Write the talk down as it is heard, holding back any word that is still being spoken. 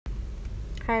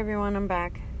Hi everyone, I'm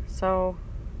back. So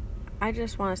I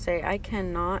just want to say I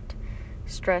cannot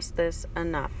stress this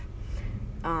enough,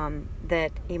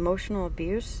 that emotional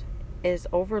abuse is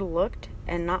overlooked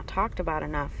and not talked about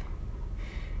enough.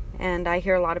 And I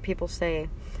hear a lot of people say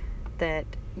that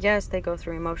yes, they go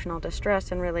through emotional distress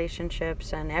in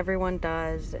relationships, and everyone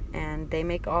does, and they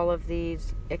make all of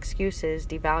these excuses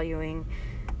devaluing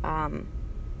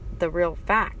the real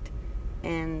fact.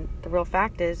 And the real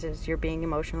fact is you're being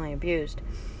emotionally abused.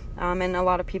 And a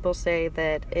lot of people say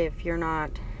that if you're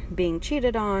not being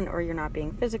cheated on or you're not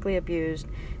being physically abused,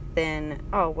 then,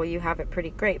 oh, well, you have it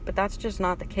pretty great. But that's just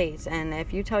not the case. And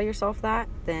if you tell yourself that,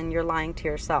 then you're lying to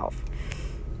yourself.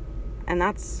 And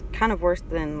that's kind of worse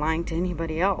than lying to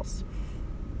anybody else.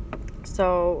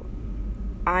 So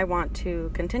I want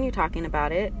to continue talking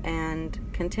about it and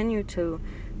continue to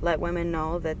let women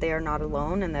know that they are not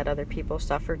alone and that other people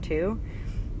suffer too,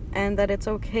 and that it's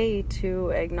okay to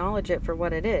acknowledge it for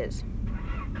what it is.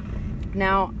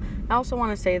 Now, I also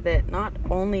want to say that not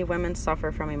only women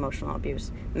suffer from emotional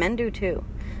abuse, men do too.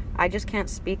 I just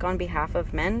can't speak on behalf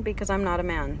of men because I'm not a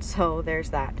man, so there's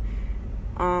that.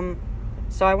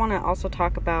 So I want to also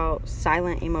talk about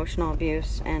silent emotional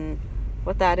abuse, and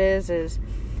what that is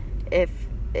if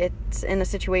it's in a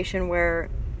situation where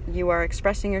you are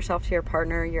expressing yourself to your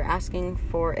partner, you're asking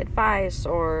for advice,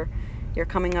 or you're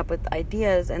coming up with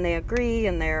ideas and they agree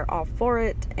and they're all for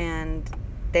it and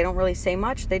they don't really say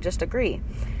much, they just agree.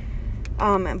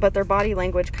 But their body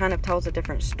language kind of tells a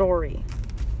different story.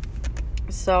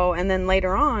 So, and then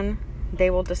later on, they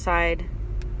will decide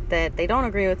that they don't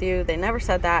agree with you, they never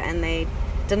said that, and they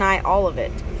deny all of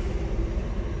it.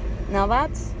 Now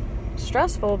that's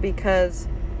stressful because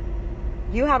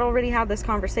you had already had this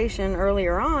conversation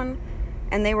earlier on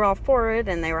and they were all for it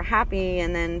and they were happy,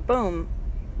 and then boom,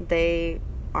 they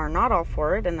are not all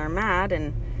for it and they're mad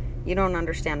and you don't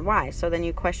understand why. So then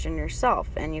you question yourself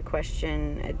and you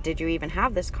question, did you even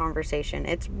have this conversation?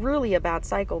 It's really a bad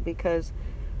cycle, because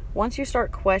once you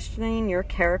start questioning your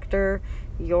character,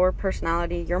 your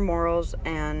personality, your morals,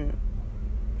 and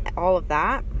all of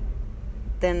that,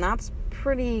 then that's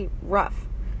pretty rough.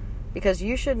 Because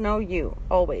you should know you,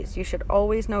 always. You should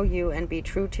always know you and be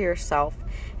true to yourself.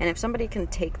 And if somebody can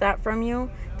take that from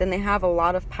you, then they have a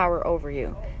lot of power over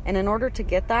you. And in order to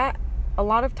get that, a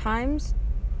lot of times,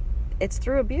 it's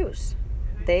through abuse.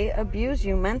 They abuse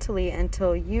you mentally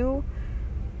until you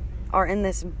are in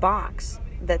this box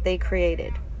that they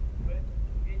created.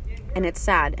 And it's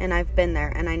sad, and I've been there,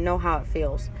 and I know how it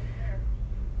feels.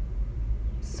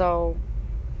 So,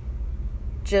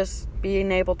 just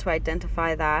being able to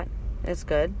identify that is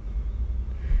good.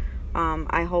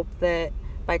 I hope that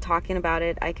by talking about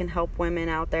it, I can help women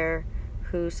out there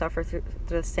who suffer through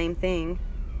the same thing.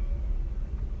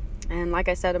 And like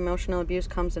I said, emotional abuse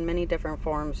comes in many different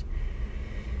forms.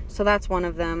 So that's one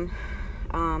of them.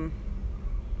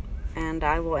 And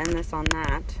I will end this on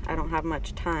that. I don't have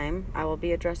much time. I will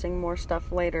be addressing more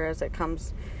stuff later as it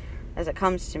comes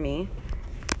to me.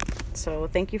 So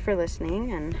thank you for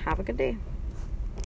listening and have a good day.